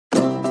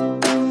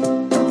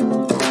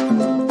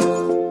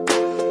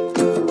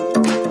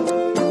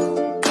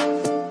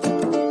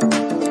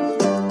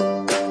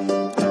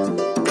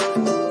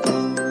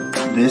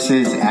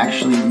This is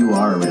Actually You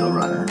Are a Real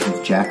Runner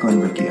with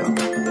Jacqueline Riccio.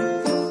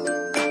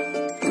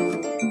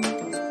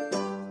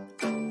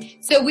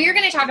 So we're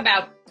going to talk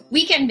about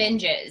weekend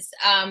binges.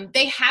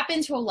 They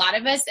happen to a lot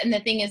of us, and the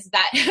thing is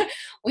that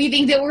we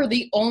think that we're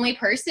the only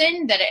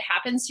person that it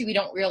happens to. We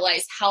don't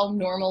realize how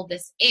normal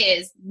this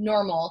is.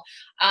 Normal.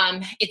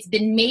 It's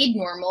been made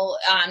normal.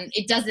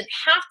 It doesn't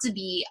have to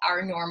be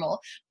our normal,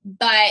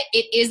 but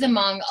it is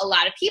among a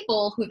lot of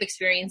people who've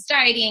experienced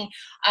dieting,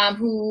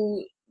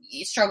 who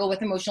struggle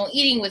with emotional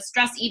eating, with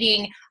stress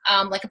eating,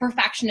 like a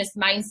perfectionist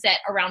mindset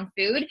around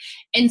food.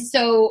 And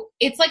so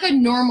it's like a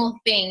normal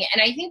thing.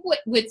 And I think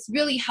what's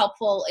really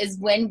helpful is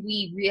when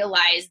we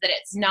realize that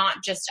it's not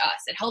just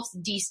us. It helps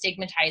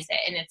destigmatize it.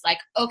 And it's like,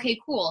 okay,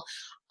 cool.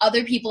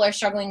 Other people are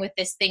struggling with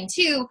this thing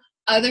too.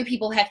 Other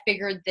people have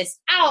figured this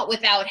out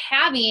without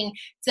having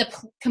to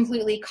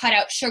completely cut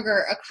out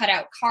sugar or cut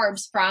out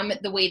carbs from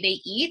the way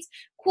they eat.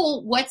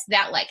 Cool, what's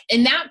that like?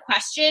 And that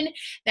question,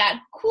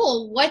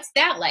 what's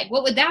that like?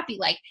 What would that be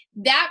like?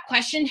 That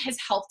question has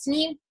helped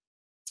me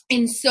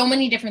in so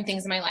many different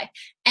things in my life.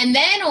 And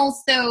then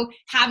also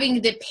having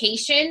the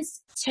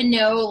patience to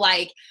know,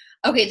 like,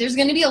 okay, there's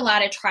going to be a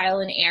lot of trial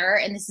and error,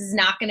 and this is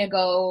not going to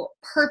go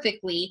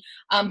perfectly,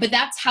 but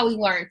that's how we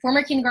learn.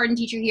 Former kindergarten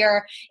teacher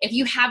here. If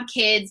you have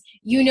kids,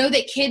 you know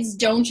that kids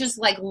don't just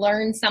like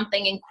learn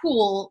something and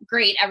cool,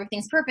 great,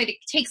 everything's perfect. It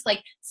takes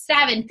like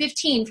 7,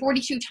 15,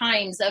 42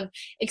 times of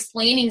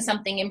explaining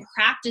something and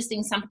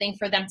practicing something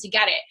for them to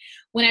get it.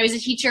 When I was a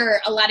teacher,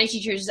 a lot of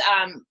teachers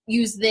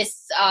use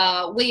this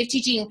way of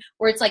teaching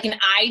where it's like an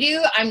I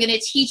do. I'm going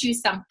to teach you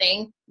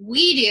something.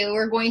 We do.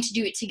 We're going to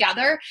do it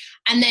together.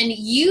 And then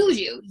you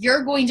do.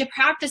 You're going to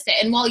practice it.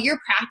 And while you're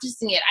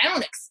practicing it, I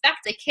don't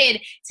expect a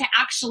kid to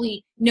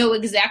actually know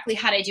exactly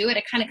how to do it.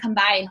 I kind of come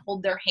by and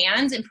hold their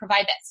hands and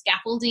provide that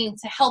scaffolding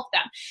to help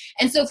them.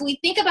 And so if we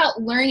think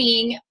about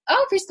learning,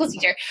 preschool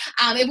teacher,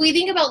 if we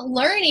think about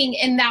learning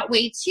in that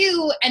way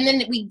too, and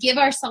then we give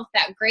ourselves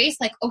that grace,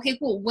 like, okay,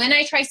 cool. When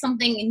I try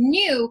something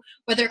new,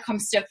 whether it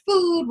comes to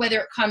food, whether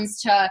it comes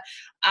to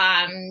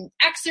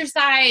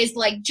exercise,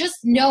 like just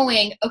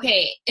knowing,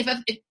 okay, if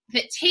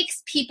it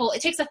takes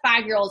a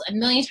 5-year-old a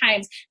million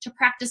times to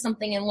practice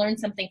something and learn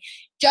something,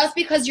 just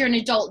because you're an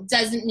adult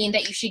doesn't mean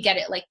that you should get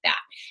it like that.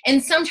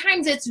 And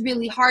sometimes it's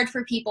really hard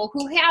for people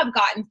who have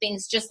gotten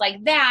things just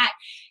like that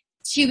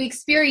to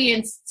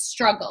experience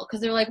struggle,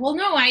 because they're like, well,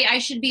 no, I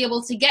should be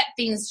able to get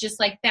things just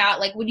like that.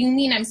 Like, what do you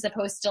mean I'm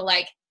supposed to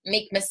like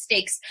make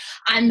mistakes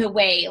on the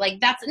way? Like,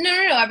 that's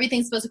no,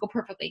 everything's supposed to go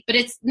perfectly. But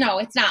it's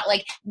not.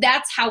 Like,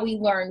 that's how we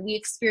learn. We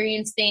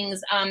experience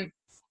things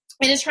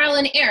in a trial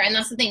and error. And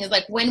that's the thing, is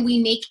like when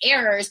we make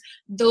errors,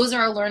 those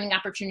are our learning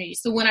opportunities.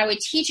 So when I would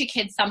teach a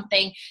kid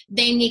something,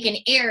 they make an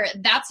error,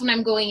 that's when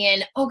I'm going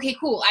in, okay,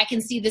 cool, I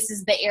can see this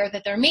is the error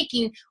that they're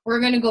making.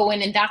 We're going to go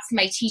in and that's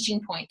my teaching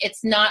point.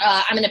 It's not,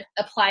 I'm going to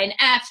apply an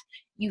F,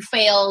 you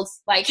failed,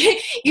 like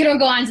you don't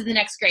go on to the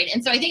next grade.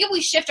 And so I think if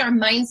we shift our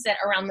mindset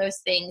around those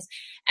things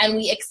and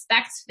we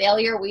expect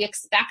failure, we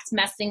expect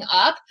messing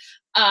up,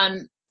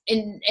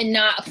 and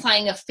not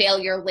applying a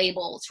failure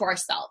label to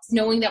ourselves,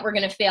 knowing that we're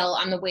going to fail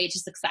on the way to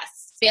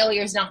success.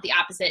 Failure is not the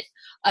opposite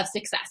of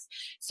success.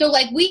 So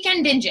like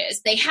weekend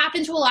binges, they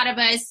happen to a lot of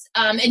us.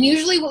 And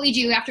usually what we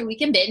do after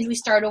weekend binge, we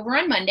start over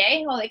on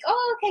Monday. We're like,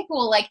 oh, okay,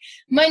 cool. Like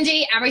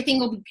Monday, everything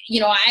will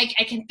be,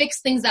 I can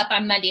fix things up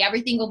on Monday.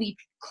 Everything will be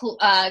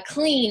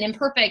clean and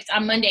perfect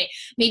on Monday.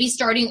 Maybe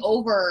starting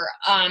over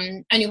a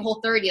new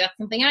Whole30. That's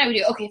something I would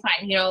do. Okay,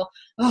 fine.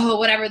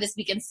 Whatever, this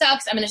weekend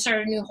sucks. I'm going to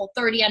start a new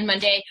Whole30 on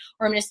Monday,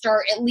 or I'm going to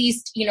start at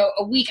least,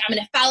 a week. I'm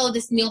going to follow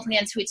this meal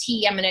plan to a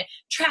T. I'm going to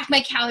track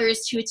my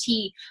calories to a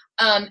T.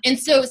 And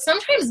so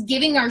sometimes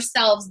giving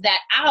ourselves that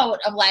out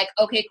of like,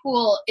 okay,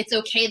 cool, it's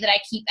okay that I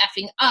keep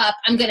effing up.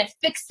 I'm going to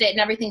fix it and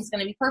everything's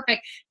going to be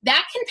perfect.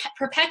 That can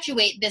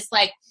perpetuate this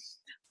like,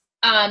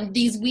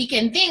 these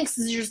weekend things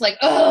is just like,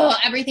 oh,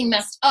 everything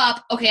messed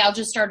up. Okay, I'll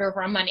just start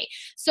over on Monday.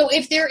 So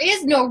if there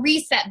is no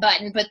reset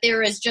button, but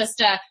there is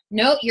just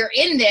no, you're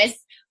in this,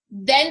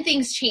 then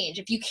things change.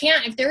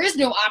 If there is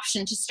no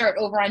option to start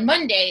over on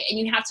Monday and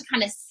you have to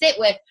kind of sit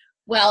with,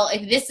 well,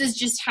 if this is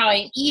just how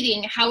I'm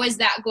eating, how is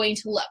that going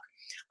to look?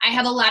 I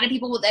have a lot of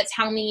people that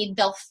tell me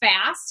they'll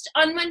fast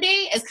on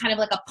Monday as kind of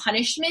like a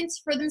punishment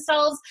for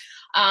themselves.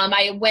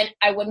 I went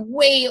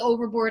way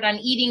overboard on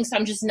eating, so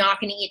I'm just not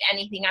going to eat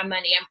anything on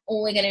Monday. I'm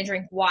only going to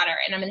drink water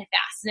and I'm going to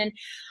fast.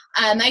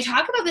 And I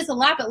talk about this a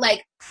lot, but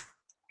like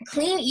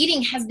clean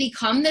eating has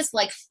become this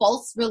like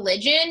false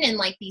religion and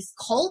like these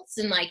cults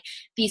and like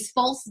these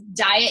false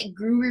diet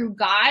guru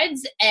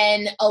gods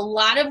and a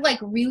lot of like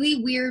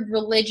really weird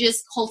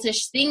religious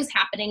cultish things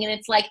happening. And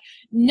it's like,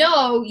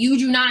 no, you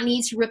do not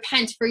need to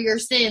repent for your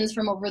sins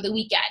from over the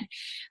weekend.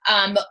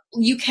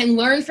 You can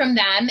learn from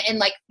them and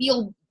like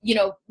feel,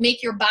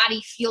 make your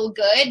body feel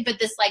good. But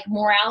this like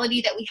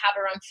morality that we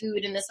have around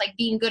food and this like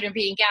being good and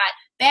being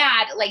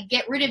bad, like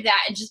get rid of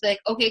that and just be like,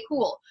 okay,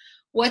 cool.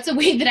 What's a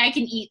way that I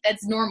can eat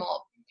that's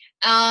normal?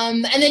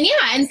 And then,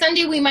 and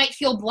Sunday we might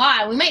feel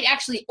blah. We might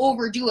actually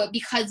overdo it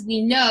because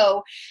we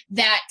know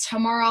that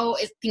tomorrow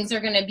things are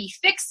going to be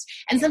fixed.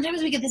 And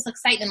sometimes we get this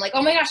excitement like,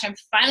 oh my gosh, I'm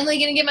finally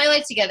going to get my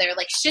life together.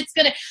 Like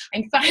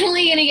I'm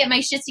finally going to get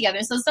my shit together.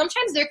 So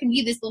sometimes there can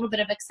be this little bit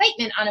of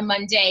excitement on a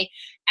Monday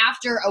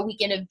after a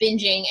weekend of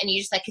binging, and you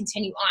just like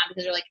continue on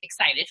because you're like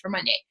excited for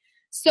Monday.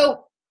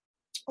 So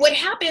what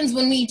happens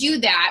when we do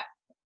that?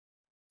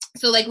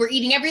 So like we're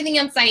eating everything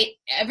in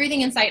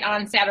sight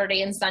on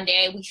Saturday and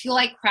Sunday. We feel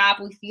like crap.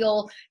 We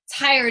feel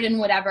tired and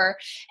whatever.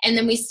 And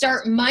then we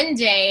start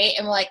Monday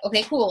and we're like,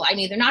 okay, cool. I'm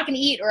either not going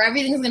to eat or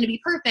everything's going to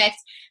be perfect.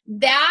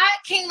 That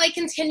can like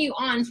continue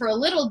on for a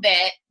little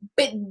bit,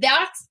 but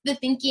that's the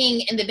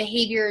thinking and the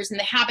behaviors and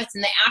the habits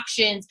and the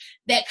actions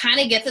that kind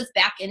of gets us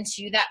back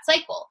into that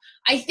cycle.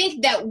 I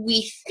think that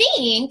we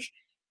think,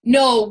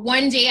 no,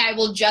 one day I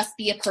will just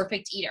be a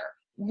perfect eater.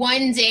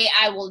 One day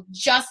I will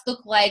just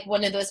look like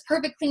one of those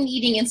perfect clean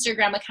eating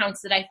Instagram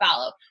accounts that I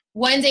follow.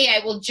 One day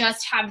I will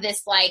just have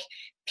this like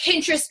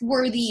Pinterest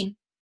worthy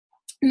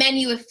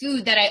menu of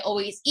food that I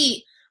always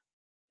eat.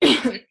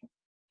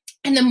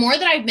 And the more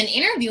that I've been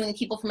interviewing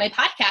people for my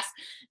podcast,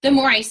 the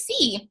more I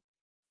see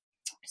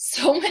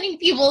so many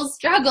people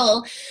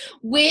struggle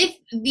with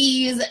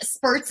these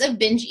spurts of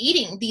binge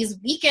eating, these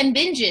weekend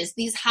binges,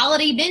 these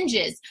holiday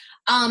binges.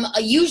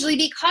 Usually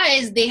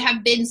because they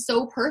have been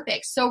so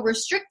perfect, so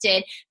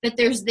restricted that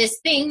there's this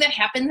thing that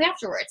happens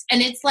afterwards.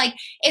 And it's like,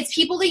 it's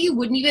people that you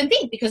wouldn't even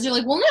think because you're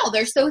like, well, no,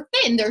 they're so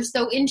thin. They're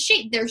so in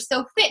shape. They're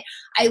so fit.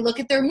 I look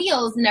at their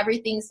meals and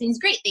everything seems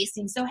great. They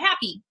seem so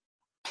happy.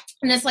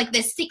 And it's like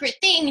this secret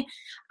thing.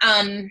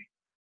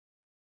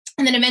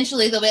 And then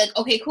eventually they'll be like,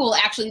 okay, cool.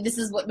 Actually, this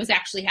is what was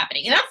actually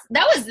happening. And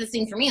that was the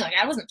thing for me. Like,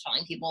 I wasn't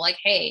telling people like,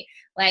 hey,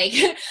 like,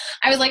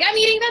 I was like, I'm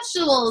eating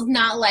vegetables,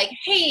 not like,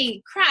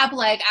 hey, crap.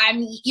 Like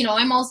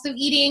I'm also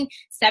eating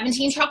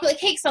 17 chocolate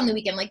cakes on the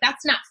weekend. Like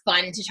that's not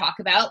fun to talk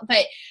about.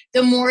 But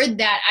the more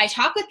that I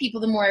talk with people,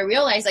 the more I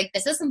realize like,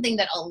 this is something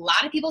that a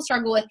lot of people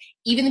struggle with,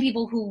 even the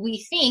people who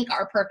we think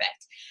are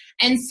perfect.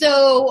 And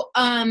so,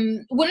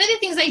 one of the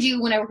things I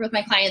do when I work with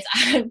my clients,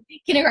 I'm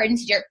a kindergarten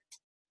teacher,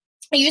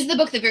 I use the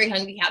book, The Very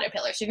Hungry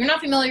Caterpillar. So if you're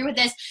not familiar with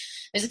this,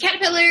 there's a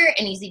caterpillar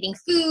and he's eating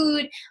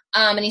food.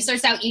 And he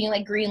starts out eating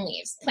like green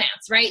leaves,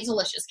 plants, right?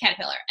 Delicious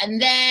caterpillar.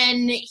 And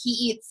then he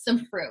eats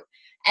some fruit.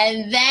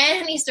 And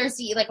then he starts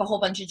to eat like a whole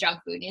bunch of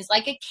junk food. And he's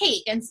like a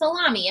cake and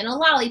salami and a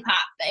lollipop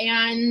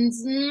and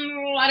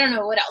I don't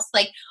know what else,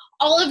 like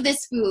all of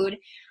this food.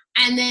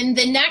 And then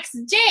the next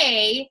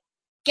day,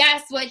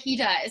 guess what he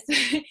does?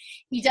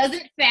 He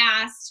doesn't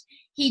fast.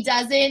 He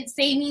doesn't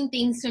say mean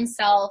things to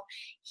himself.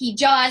 He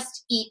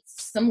just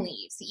eats some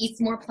leaves. He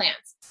eats more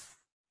plants.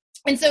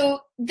 And so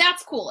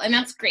that's cool and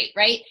that's great,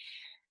 right?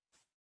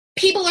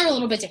 People are a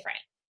little bit different.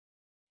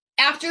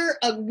 After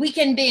a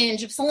weekend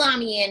binge of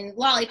salami and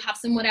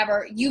lollipops and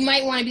whatever, you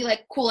might want to be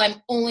like, cool, I'm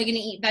only going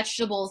to eat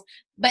vegetables,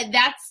 but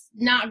that's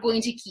not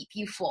going to keep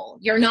you full.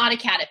 You're not a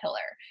caterpillar.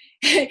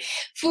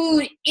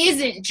 Food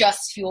isn't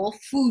just fuel.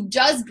 Food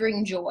does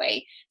bring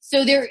joy.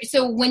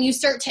 So when you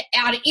start to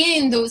add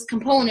in those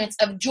components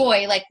of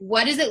joy, like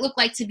what does it look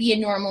like to be a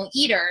normal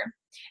eater?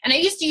 And I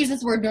used to use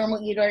this word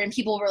normal eater and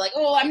people were like,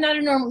 oh, I'm not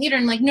a normal eater.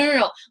 And I'm like,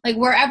 no. Like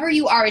wherever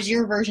you are is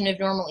your version of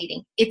normal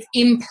eating. It's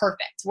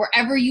imperfect.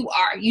 Wherever you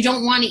are, you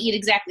don't want to eat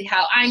exactly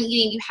how I'm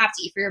eating. You have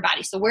to eat for your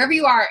body. So wherever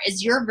you are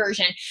is your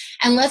version.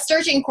 And let's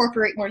start to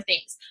incorporate more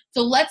things.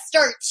 So let's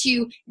start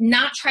to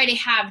not try to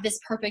have this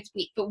perfect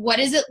week, but what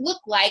does it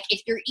look like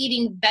if you're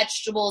eating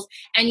vegetables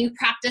and you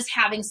practice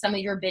having some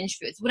of your binge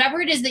foods, whatever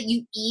it is that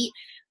you eat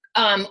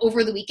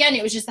over the weekend,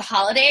 it was just a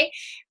holiday,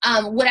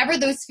 whatever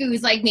those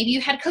foods, like maybe you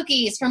had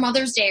cookies for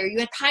Mother's Day or you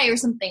had pie or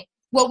something.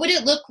 What would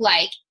it look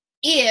like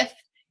if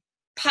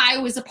pie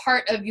was a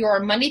part of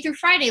your Monday through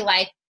Friday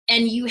life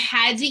and you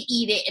had to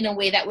eat it in a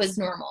way that was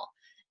normal?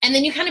 And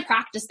then you kind of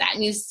practice that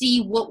and you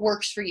see what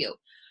works for you.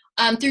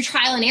 Through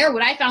trial and error,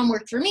 what I found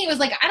worked for me was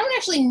like, I'm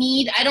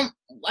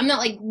not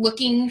like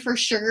looking for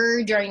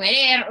sugar during my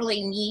day. I don't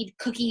really need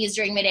cookies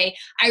during my day.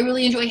 I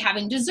really enjoy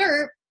having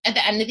dessert at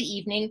the end of the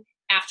evening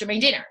after my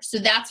dinner. So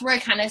that's where I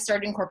kind of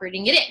started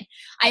incorporating it in.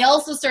 I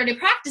also started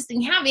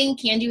practicing having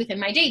candy within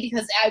my day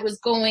because I was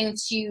going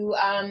to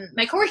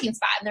my co-working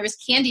spot and there was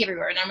candy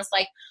everywhere. And I was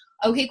like,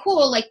 okay,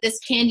 cool. Like this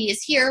candy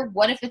is here.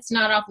 What if it's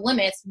not off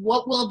limits?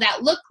 What will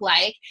that look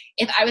like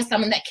if I was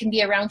someone that can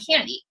be around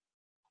candy?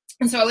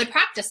 And so I would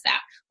practice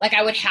that. Like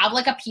I would have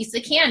like a piece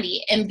of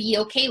candy and be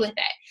okay with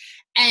it.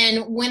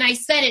 And when I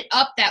set it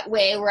up that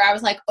way where I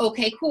was like,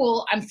 okay,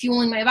 cool, I'm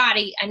fueling my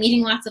body, I'm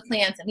eating lots of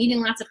plants, I'm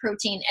eating lots of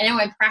protein, and now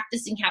I'm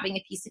practicing having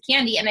a piece of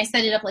candy, and I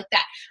set it up like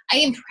that. I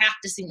am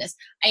practicing this.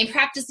 I am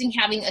practicing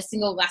having a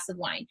single glass of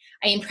wine.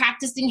 I am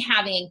practicing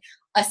having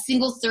a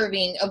single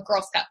serving of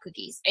Girl Scout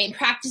cookies. I am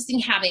practicing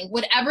having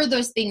whatever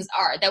those things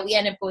are that we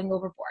end up going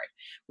overboard.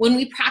 When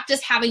we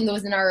practice having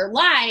those in our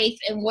life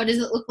and what does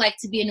it look like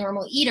to be a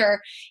normal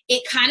eater,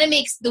 it kind of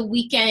makes the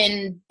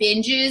weekend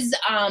binges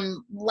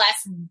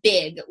less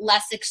big,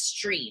 less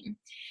extreme.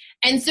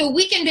 And so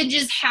weekend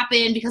binges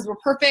happen because we're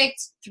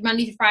perfect through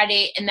Monday through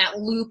Friday, and that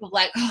loop of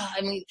like,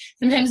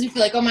 sometimes we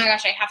feel like, oh my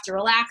gosh, I have to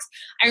relax.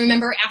 I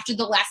remember after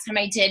the last time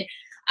I did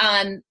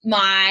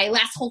my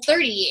last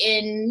Whole30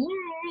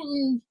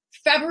 in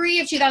February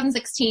of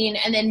 2016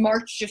 and then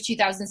March of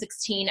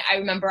 2016, I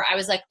remember I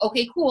was like,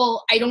 okay,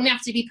 cool. I don't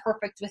have to be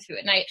perfect with food.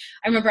 And I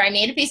remember I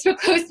made a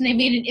Facebook post and I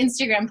made an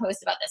Instagram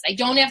post about this. I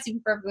don't have to be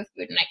perfect with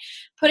food. And I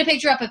put a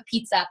picture up of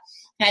pizza.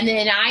 And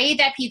then I ate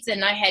that pizza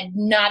and I had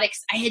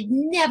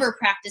never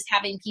practiced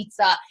having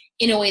pizza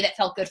in a way that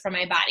felt good for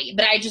my body.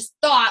 But I just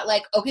thought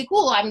like, okay,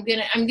 cool, I'm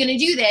gonna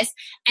do this.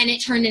 And it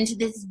turned into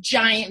this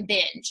giant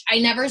binge. I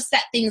never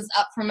set things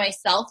up for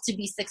myself to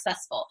be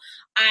successful.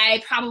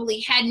 I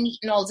probably hadn't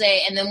eaten all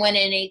day and then went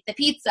and ate the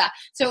pizza.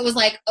 So it was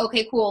like,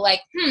 okay, cool,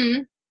 like,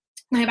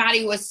 my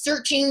body was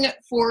searching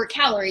for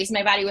calories.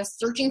 My body was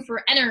searching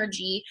for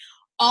energy.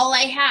 All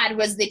I had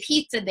was the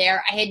pizza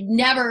there. I had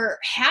never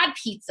had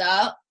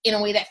pizza in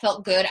a way that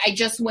felt good. I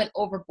just went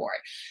overboard.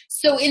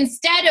 So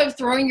instead of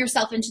throwing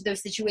yourself into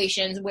those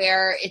situations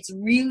where it's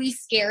really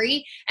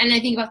scary, and I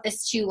think about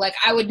this too, like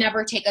I would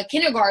never take a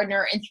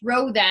kindergartner and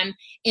throw them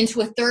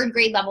into a third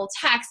grade level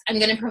text. I'm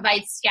going to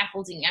provide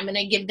scaffolding. I'm going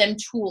to give them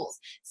tools.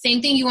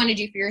 Same thing you want to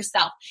do for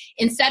yourself.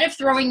 Instead of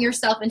throwing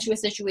yourself into a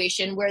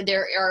situation where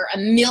there are a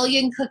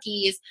million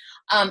cookies,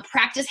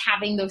 practice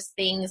having those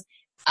things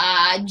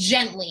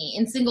gently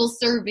in single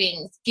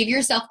servings. Give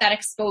yourself that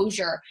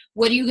exposure.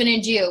 What are you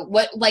going to do?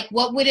 What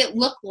would it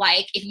look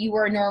like if you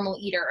were a normal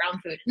eater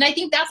around food? And I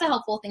think that's a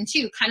helpful thing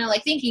too, kind of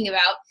like thinking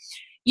about,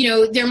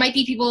 there might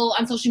be people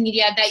on social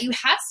media that you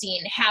have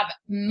seen have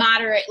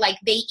moderate, like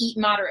they eat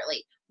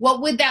moderately.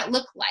 What would that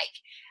look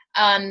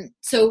like?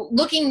 So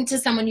looking to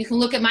someone, you can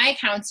look at my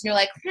accounts and you're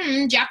like,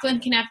 Jacqueline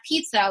can have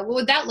pizza. What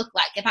would that look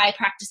like if I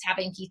practice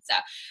having pizza?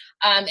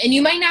 And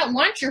you might not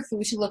want your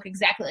food to look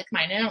exactly like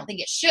mine. I don't think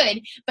it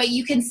should, but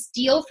you can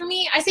steal from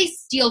me. I say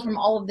steal from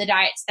all of the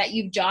diets that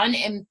you've done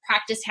and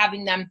practice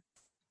having them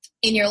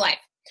in your life.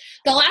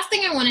 The last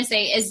thing I want to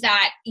say is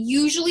that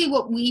usually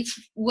what we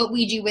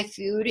do with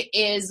food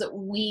is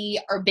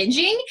we are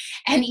binging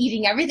and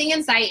eating everything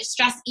in sight,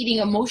 stress eating,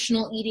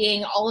 emotional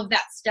eating, all of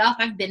that stuff.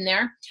 I've been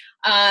there.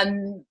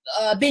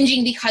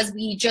 Binging because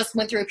we just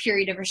went through a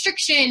period of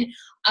restriction.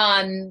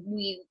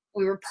 We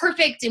were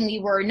perfect and we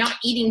were not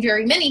eating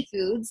very many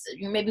foods.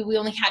 Maybe we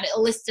only had a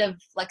list of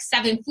like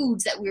 7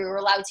 foods that we were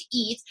allowed to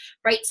eat,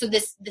 right? So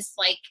this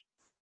like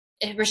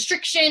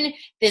restriction,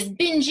 this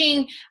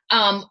binging,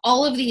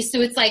 all of these.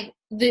 So it's like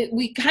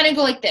we kind of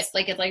go like this,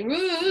 like it's like,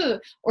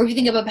 or if you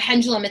think of a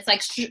pendulum, it's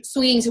like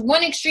swinging to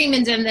one extreme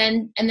and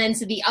then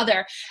to the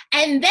other.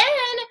 And then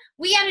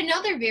we add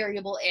another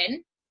variable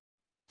in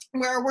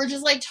where we're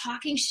just like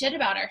talking shit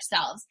about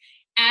ourselves.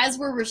 As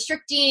we're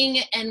restricting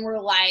and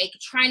we're like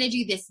trying to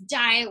do this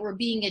diet, we're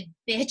being a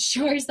bitch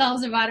to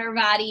ourselves about our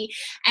body.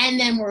 And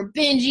then we're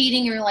binge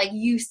eating and we're like,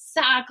 you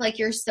suck, like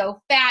you're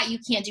so fat, you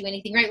can't do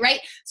anything right?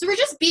 So we're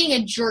just being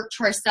a jerk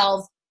to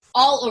ourselves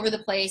all over the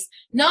place,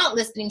 not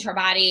listening to our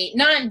body,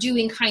 not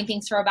doing kind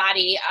things to our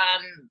body,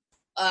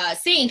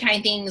 saying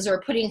kind things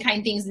or putting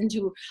kind things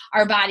into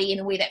our body in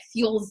a way that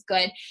feels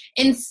good.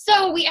 And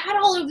so we add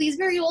all of these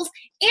variables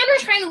and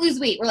we're trying to lose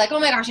weight. We're like, oh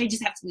my gosh, I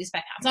just have to lose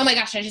 5 pounds. Oh my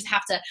gosh, I just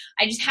have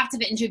to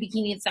fit into a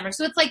bikini in summer.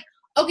 So it's like,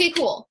 okay,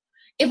 cool.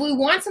 If we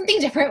want something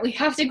different, we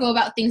have to go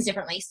about things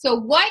differently. So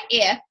what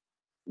if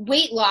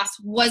weight loss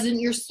wasn't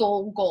your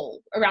sole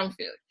goal around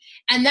food?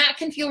 And that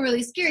can feel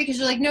really scary because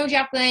you're like, no,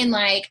 Jacqueline,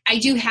 like I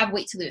do have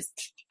weight to lose.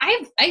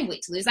 I have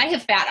weight to lose. I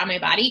have fat on my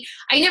body.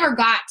 I never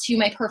got to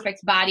my perfect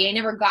body. I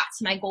never got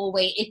to my goal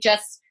weight. It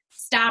just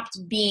stopped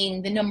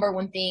being the number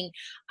one thing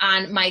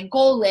on my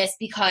goal list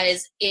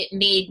because it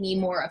made me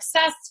more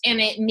obsessed and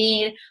it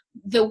made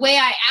the way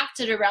I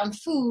acted around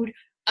food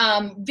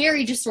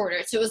very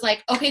disordered. So it was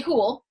like, okay,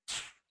 cool.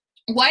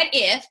 What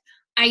if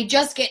I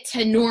just get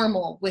to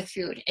normal with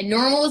food, and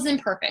normal is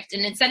imperfect.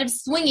 And instead of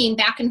swinging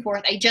back and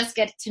forth, I just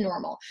get to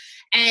normal.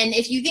 And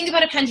if you think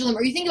about a pendulum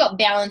or you think about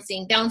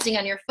balancing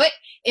on your foot,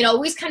 it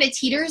always kind of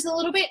teeters a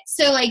little bit.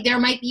 So like there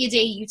might be a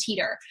day you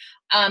teeter.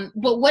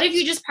 But what if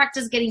you just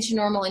practice getting to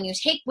normal and you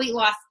take weight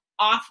loss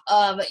off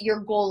of your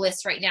goal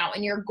list right now,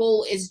 and your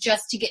goal is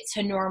just to get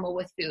to normal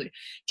with food,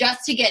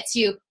 just to get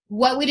to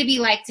what would it be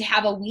like to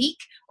have a week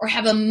or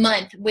have a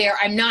month where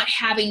I'm not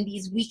having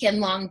these weekend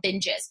long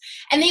binges?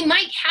 And they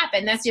might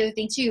happen. That's the other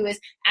thing too, is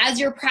as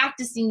you're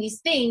practicing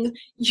these things,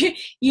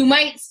 you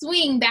might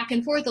swing back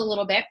and forth a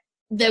little bit.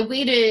 The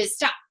way to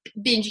stop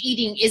binge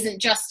eating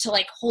isn't just to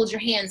like hold your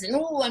hands and,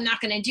 oh, I'm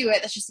not going to do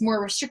it. That's just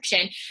more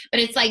restriction.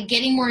 But it's like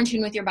getting more in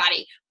tune with your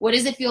body. What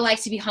does it feel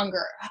like to be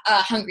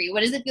hungry?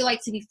 What does it feel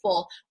like to be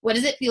full? What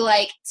does it feel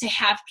like to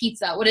have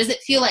pizza? What does it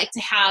feel like to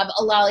have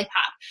a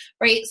lollipop,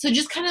 right? So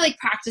just kind of like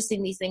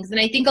practicing these things. And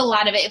I think a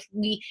lot of it, if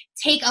we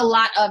take a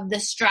lot of the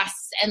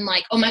stress and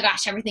like, oh my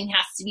gosh, everything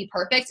has to be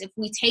perfect. If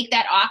we take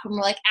that off and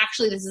we're like,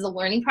 actually, this is a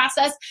learning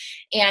process,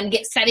 and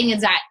setting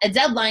a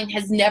deadline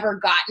has never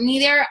gotten me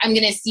there. I'm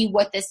going to see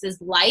what this is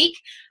like.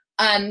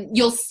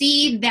 You'll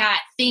see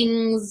that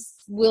things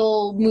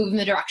will move in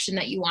the direction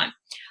that you want.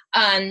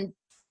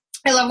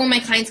 I love when my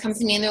clients come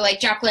to me and they're like,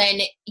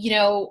 Jacqueline, you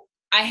know,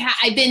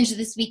 I binged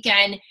this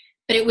weekend,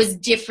 but it was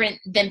different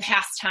than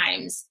past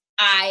times.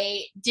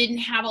 I didn't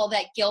have all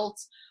that guilt.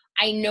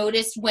 I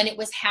noticed when it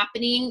was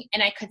happening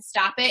and I could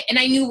stop it, and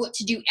I knew what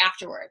to do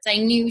afterwards. I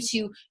knew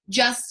to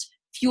just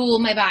fuel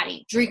my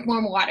body, drink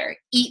more water,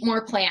 eat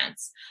more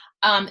plants,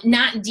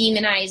 not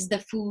demonize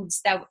the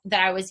foods that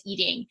I was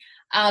eating.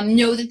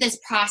 Know that this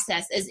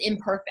process is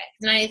imperfect.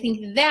 And I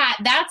think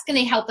that's going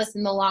to help us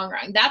in the long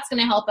run. That's going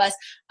to help us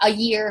a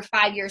year,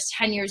 5 years,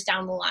 10 years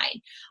down the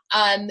line.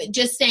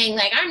 Just saying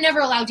like, I'm never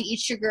allowed to eat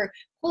sugar.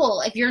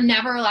 Cool. If you're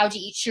never allowed to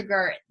eat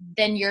sugar,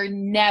 then you're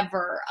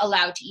never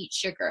allowed to eat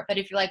sugar. But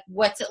if you're like,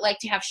 what's it like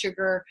to have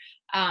sugar?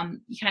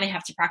 You kind of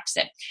have to practice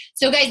it.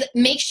 So guys,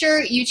 make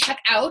sure you check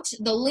out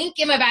the link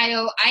in my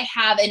bio. I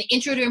have an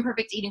Intro to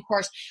Imperfect Eating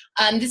course.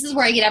 This is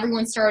where I get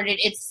everyone started.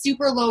 It's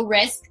super low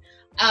risk.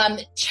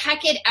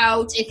 Check it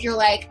out. If you're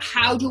like,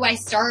 how do I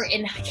start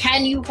and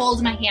can you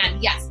hold my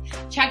hand? Yes.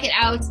 Check it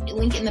out.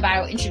 Link in the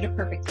bio, Intro to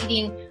Perfect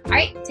Eating. All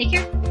right. Take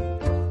care.